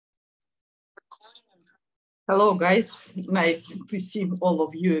Hello, guys. Nice to see all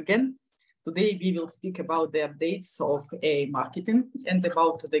of you again. Today, we will speak about the updates of AiMarketing and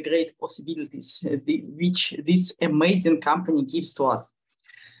about the great possibilities which this amazing company gives to us.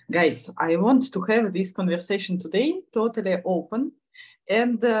 Guys, I want to have this conversation today totally open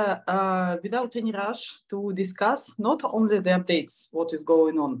and without any rush to discuss not only the updates, what is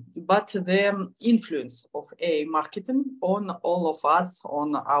going on, but the influence of AiMarketing on all of us,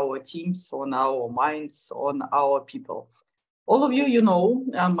 on our teams, on our minds, on our people. All of you, you know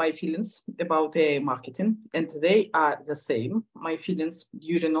my feelings about AiMarketing, and they are the same, my feelings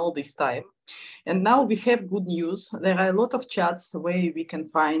during all this time. And now we have good news. There are a lot of chats where we can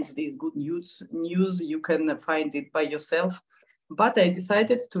find this good news. You can find it by yourself. But I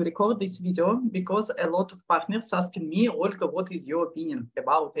decided to record this video because a lot of partners asking me, Olga, what is your opinion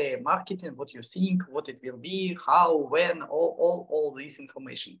about marketing? What you think, what it will be, how, when, all this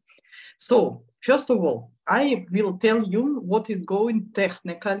information. So first of all, I will tell you what is going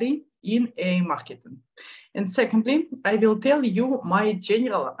technically in marketing. And secondly, I will tell you my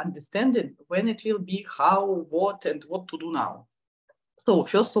general understanding when it will be, how, what, and what to do now. So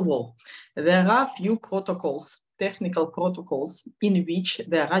first of all, there are few protocols, technical protocols in which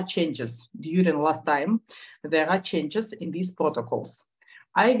there are changes. During last time, there are changes in these protocols.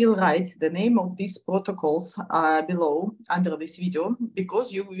 I will write the name of these protocols below under this video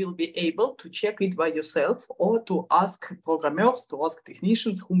because you will be able to check it by yourself or to ask programmers, to ask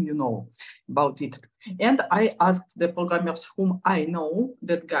technicians whom you know about it. And I asked the programmers whom I know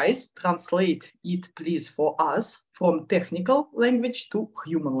that, guys, translate it please for us from technical language to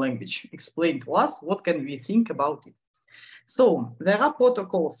human language. Explain to us what can we think about it. So there are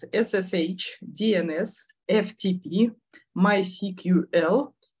protocols SSH, DNS, FTP,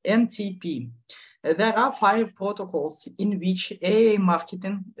 MySQL, and TP. There are 5 protocols in which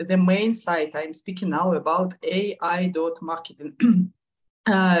AiMarketing, the main site I'm speaking now about AI.marketing,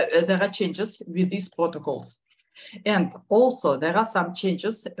 there are changes with these protocols. And also there are some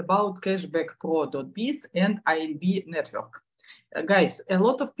changes about cashbackpro.biz and inbnetwork. Guys, a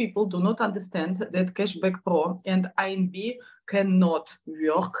lot of people do not understand that Cashback Pro and INB cannot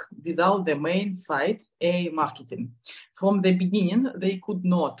work without the main site AiMarketing. From the beginning, they could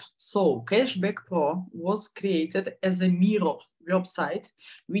not. So Cashback Pro was created as a mirror website,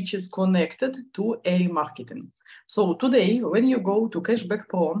 which is connected to AiMarketing. So today, when you go to Cashback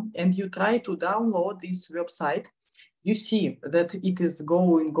Pro and you try to download this website, you see that it is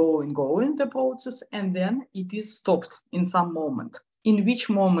going, the process, and then it is stopped in some moment. In which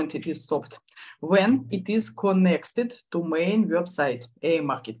moment it is stopped? When it is connected to main website,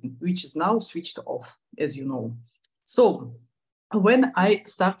 AiMarketing, which is now switched off, as you know. So when I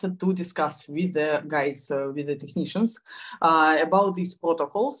started to discuss with the guys, with the technicians about these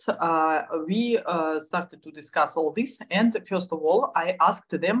protocols, we started to discuss all this. And first of all, I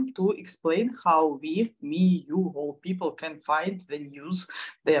asked them to explain how we, me, you, all people can find the news,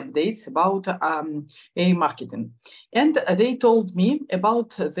 the updates about AiMarketing. And they told me about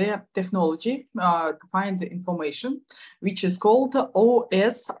the technology to find the information, which is called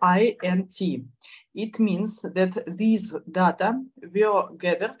OSINT. It means that these data were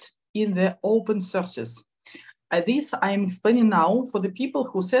gathered in the open sources. This I am explaining now for the people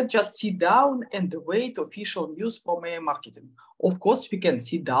who said just sit down and wait official news from AiMarketing. Of course, we can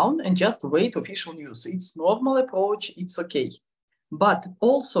sit down and just wait official news. It's normal approach, it's okay. But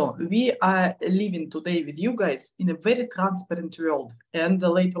also, we are living today with you guys in a very transparent world. And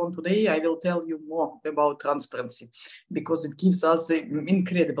later on today, I will tell you more about transparency because it gives us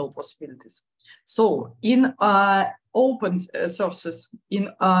incredible possibilities. So in open sources, in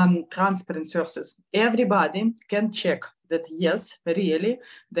transparent sources, everybody can check that, yes, really,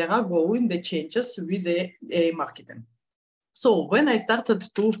 there are going the changes with the AiMarketing. So when I started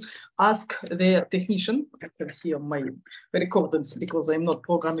to ask the technician, I can hear my recordings because I'm not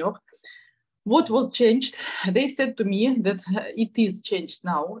programmer, what was changed, they said to me that it is changed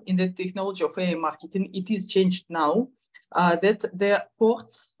now in the technology of AiMarketing. It is changed now that the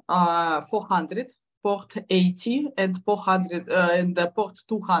ports 400, port 80 and 400 and the port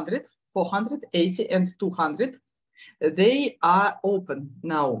 200, 480 and 200, they are open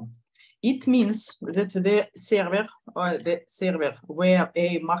now. It means that the server where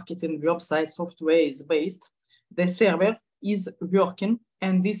AiMarketing website software is based, the server is working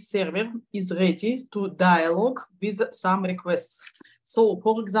and this server is ready to dialogue with some requests. So,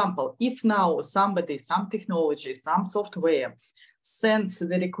 for example, if now somebody, some technology, some software sends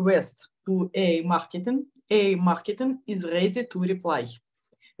the request to AiMarketing is ready to reply.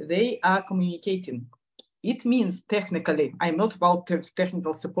 They are communicating. It means technically, I'm not about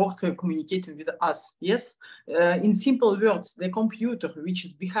technical support communicating with us. Yes, in simple words, the computer which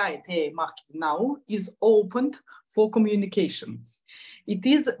is behind AiMarketing now is opened for communication. It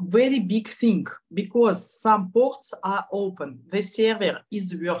is a very big thing because some ports are open. The server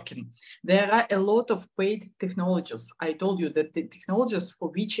is working. There are a lot of paid technologies. I told you that the technologies for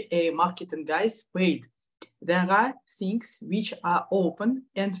which AiMarketing guys paid. There are things which are open,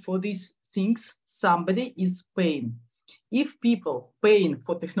 and for these things, somebody is paying. If people paying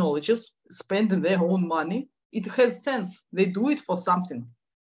for technologies, spending their own money, it has sense. They do it for something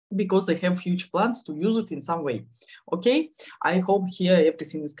because they have huge plans to use it in some way. Okay, I hope here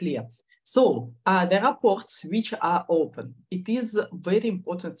everything is clear. So there are ports which are open. It is a very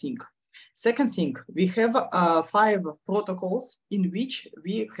important thing. Second thing, we have 5 protocols in which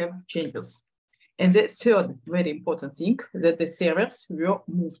we have changes. And the third very important thing, that the servers were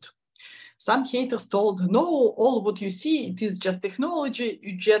moved. Some haters told, no, all what you see, it is just technology.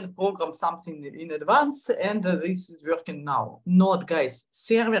 You just program something in advance and this is working now. Not, guys.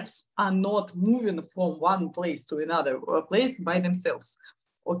 Servers are not moving from one place to another place by themselves.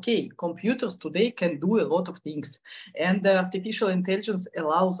 Okay, computers today can do a lot of things, and artificial intelligence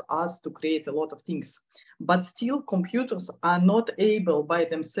allows us to create a lot of things. But still, computers are not able by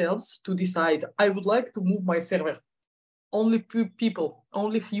themselves to decide, I would like to move my server. Only people,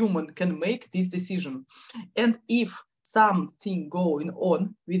 only human can make this decision. And if something going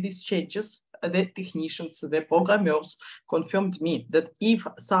on with these changes, the technicians, the programmers confirmed me that if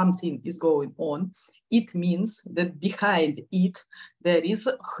something is going on, it means that behind it, there is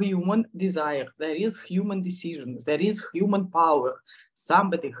human desire, there is human decision, there is human power.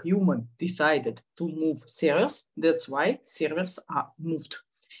 Somebody human decided to move servers. That's why servers are moved.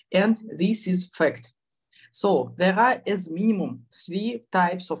 And this is fact. So there are as minimum 3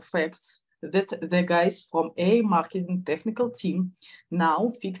 types of facts that the guys from AiMarketing technical team now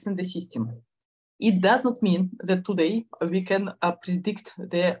fix in the system. It does not mean that today we can predict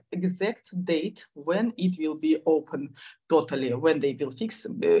the exact date when it will be open totally, when they will fix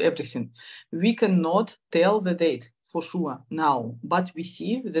everything. We cannot tell the date for sure now, but we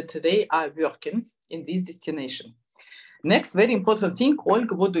see that they are working in this destination. Next, very important thing,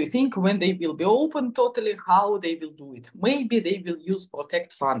 Olga, what do you think when they will be open totally, how they will do it? Maybe they will use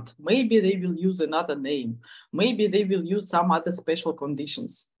Protect Fund. Maybe they will use another name. Maybe they will use some other special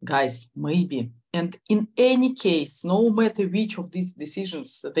conditions. Guys, maybe. And in any case, no matter which of these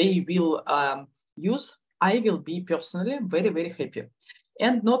decisions they will use, I will be personally very, very happy.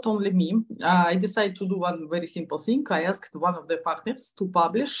 And not only me, I decided to do one very simple thing. I asked one of the partners to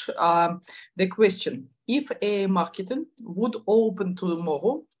publish the question, if AiMarketing would open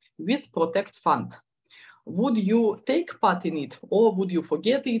tomorrow with Protect Fund, would you take part in it, or would you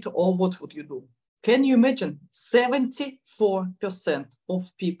forget it, or what would you do? Can you imagine 74%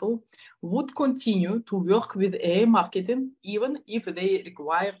 of people would continue to work with AiMarketing even if they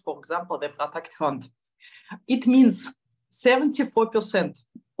require, for example, the Protect Fund? It means 74%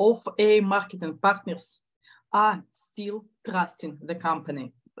 of AiMarketing partners are still trusting the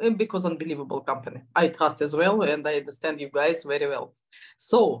company, because unbelievable company. I trust as well, and I understand you guys very well.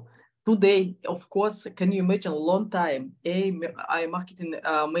 So today, of course, can you imagine a long time AiMarketing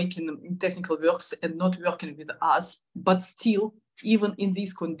making technical works and not working with us, but still, even in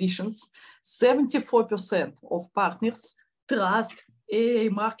these conditions, 74% of partners trust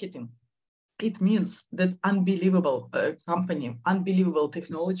AiMarketing. It means that unbelievable company, unbelievable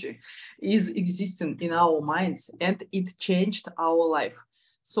technology is existing in our minds, and it changed our life.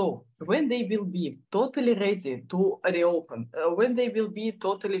 So when they will be totally ready to reopen, when they will be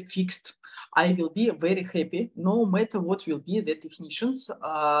totally fixed, I will be very happy, no matter what will be the technicians,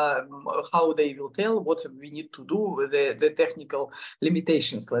 how they will tell what we need to do, the technical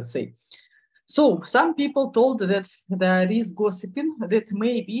limitations, let's say. So some people told that there is gossiping that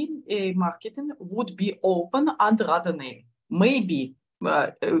maybe AiMarketing would be open under other name. Maybe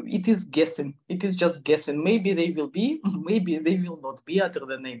it is guessing. It is just guessing. Maybe they will be, maybe they will not be under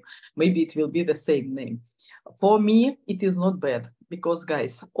the name. Maybe it will be the same name. For me, it is not bad because,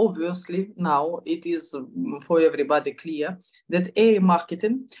 guys, obviously now it is for everybody clear that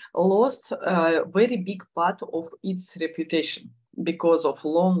AiMarketing lost a very big part of its reputation. Because of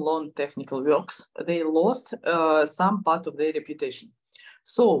long technical works, they lost some part of their reputation.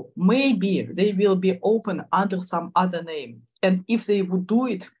 So maybe they will be open under some other name. And if they would do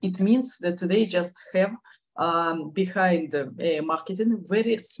it, it means that they just have behind AiMarketing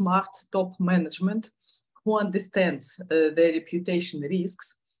very smart top management who understands their reputation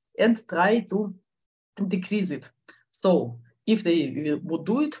risks and try to decrease it. So if they would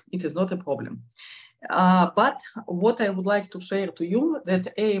do it, it is not a problem. But what I would like to share to you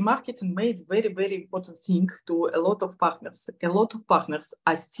that AiMarketing made very important thing to a lot of partners. A lot of partners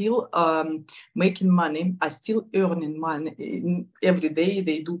are still making money, are still earning money every day.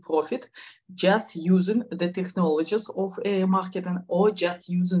 They do profit just using the technologies of AiMarketing or just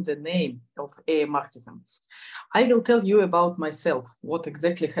using the name of AiMarketing. I will tell you about myself, what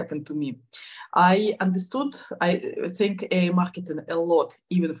exactly happened to me. I think AiMarketing a lot,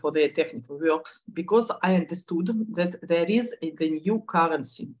 even for their technical works, because I understood that there is the new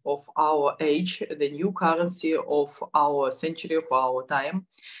currency of our age, the new currency of our century, of our time.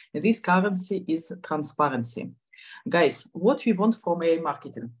 And this currency is transparency. Guys, what we want from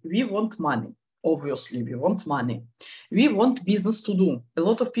AiMarketing? We want money. Obviously, we want money. We want business to do. A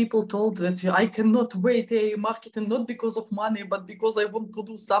lot of people told that I cannot wait AiMarketing, not because of money, but because I want to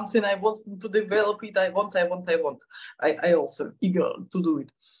do something. I want to develop it. I want. I also eager to do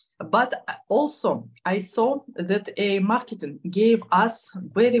it. But also, I saw that AiMarketing gave us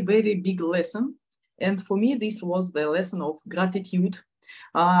very big lesson. And for me, this was the lesson of gratitude.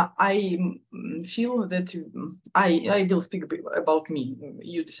 I feel that I will speak about me.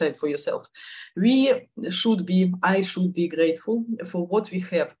 You decide for yourself. I should be grateful for what we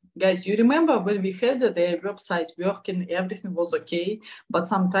have. Guys, you remember when we had the website working, everything was okay, but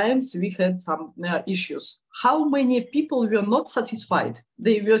sometimes we had some issues. How many people were not satisfied?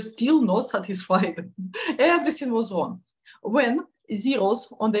 They were still not satisfied. Everything was wrong. When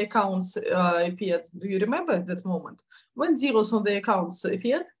zeros on the accounts appeared, do you remember that moment? When zeros on the accounts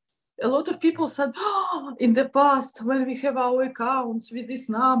appeared, a lot of people said, oh, in the past, when we have our accounts with these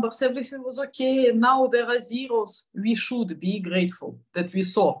numbers, everything was okay, and now there are zeros. We should be grateful that we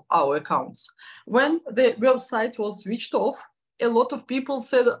saw our accounts. When the website was switched off, a lot of people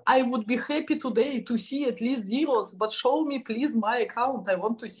said, I would be happy today to see at least zeros, but show me please my account. I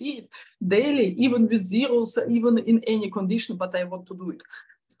want to see it daily, even with zeros, even in any condition, but I want to do it.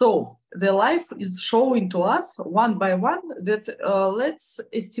 So the life is showing to us one by one that let's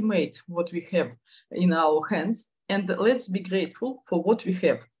estimate what we have in our hands and let's be grateful for what we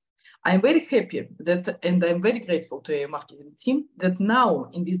have. I'm very happy that, and I'm very grateful to our marketing team that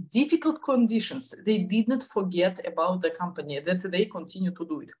now in these difficult conditions, they did not forget about the company, that they continue to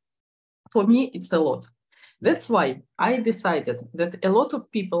do it. For me, it's a lot. That's why I decided that a lot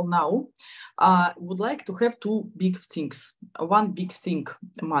of people now would like to have two big things. One big thing,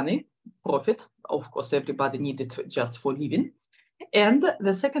 money, profit. Of course, everybody needs it just for living. And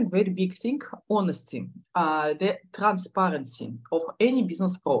the second very big thing, honesty, the transparency of any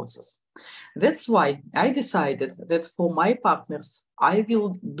business process. That's why I decided that for my partners, I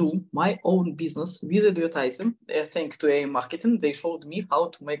will do my own business with advertising. Thanks to AiMarketing, they showed me how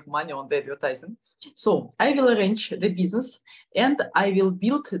to make money on the advertising. So I will arrange the business and I will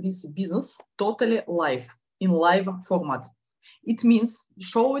build this business totally live, in live format. It means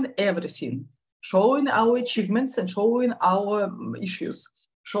showing everything, showing our achievements and showing our issues,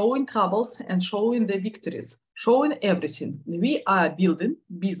 showing troubles and showing the victories, showing everything. We are building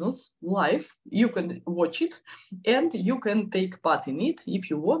business live. You can watch it and you can take part in it.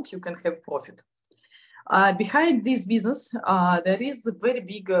 If you want, you can have profit. Behind this business, there is a very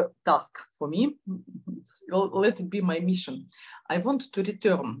big task for me. Let it be my mission. I want to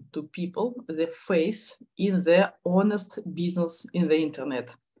return to people the faith in the honest business in the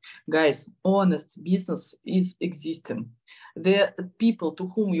internet. Guys, honest business is existing. The people to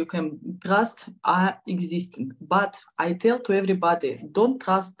whom you can trust are existing. But I tell to everybody, don't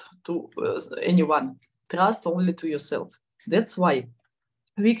trust to anyone. Trust only to yourself. That's why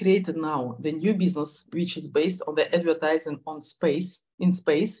we created now the new business, which is based on the advertising on space. In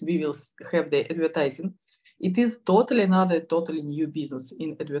space, we will have the advertising. It is totally new business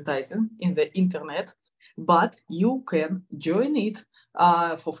in advertising in the internet, but you can join it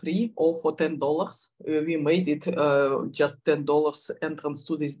for free or for $10. We made it just $10 entrance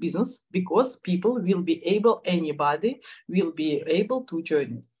to this business because people will be able, anybody will be able to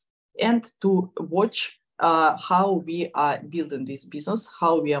join it and to watch how we are building this business,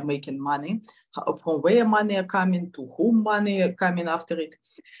 how we are making money, from where money are coming, to whom money are coming after it.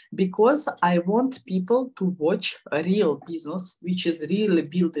 Because I want people to watch a real business, which is really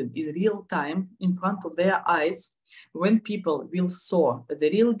building in real time in front of their eyes, when people will saw the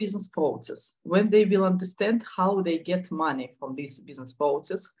real business process, when they will understand how they get money from this business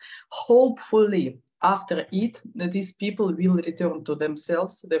process. Hopefully, after it, these people will return to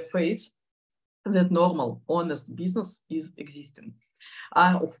themselves the faith that normal, honest business is existing.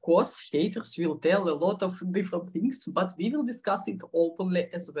 Of course, haters will tell a lot of different things, but we will discuss it openly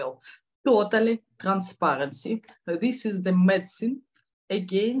as well. Totally transparency. This is the medicine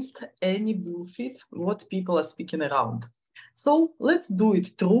against any bullshit what people are speaking around. So let's do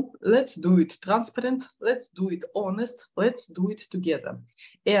it true, let's do it transparent, let's do it honest, let's do it together.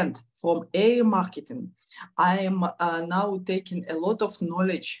 And from AiMarketing, I am now taking a lot of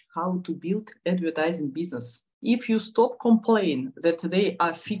knowledge how to build advertising business. If you stop complaining that they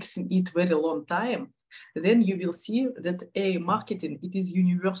are fixing it very long time, then you will see that AiMarketing, it is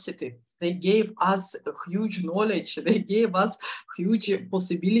university. They gave us huge knowledge. They gave us huge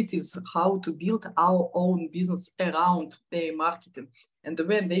possibilities how to build our own business around AiMarketing. And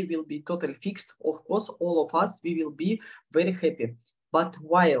when they will be totally fixed, of course, all of us, we will be very happy. But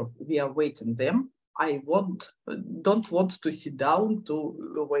while we are waiting them, I don't want to sit down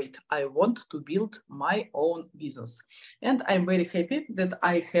to wait. I want to build my own business. And I'm very happy that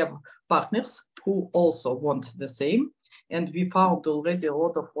I have partners who also want the same. And we found already a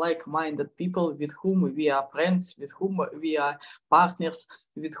lot of like-minded people with whom we are friends, with whom we are partners,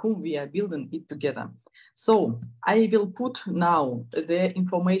 with whom we are building it together. So I will put now the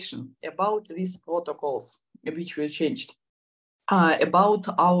information about these protocols which were changed. About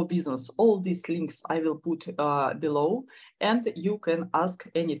our business, all these links I will put below, and you can ask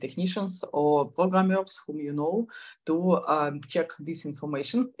any technicians or programmers whom you know to check this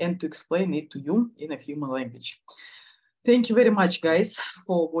information and to explain it to you in a human language. Thank you very much, guys,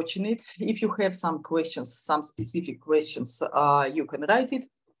 for watching it. If you have some questions, some specific questions, you can write it.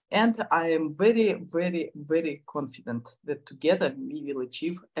 And I am very, very, very confident that together we will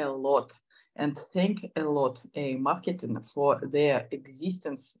achieve a lot. And thank a lot AiMarketing for their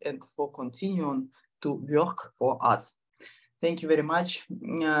existence and for continuing to work for us. Thank you very much.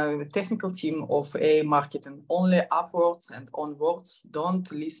 The technical team of AiMarketing, only upwards and onwards.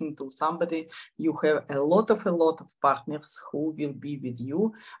 Don't listen to somebody. You have a lot of partners who will be with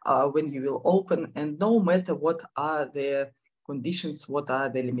you when you will open, and no matter what are the conditions, what are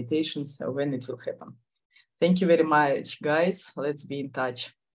the limitations, when it will happen. Thank you very much, guys. Let's be in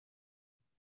touch.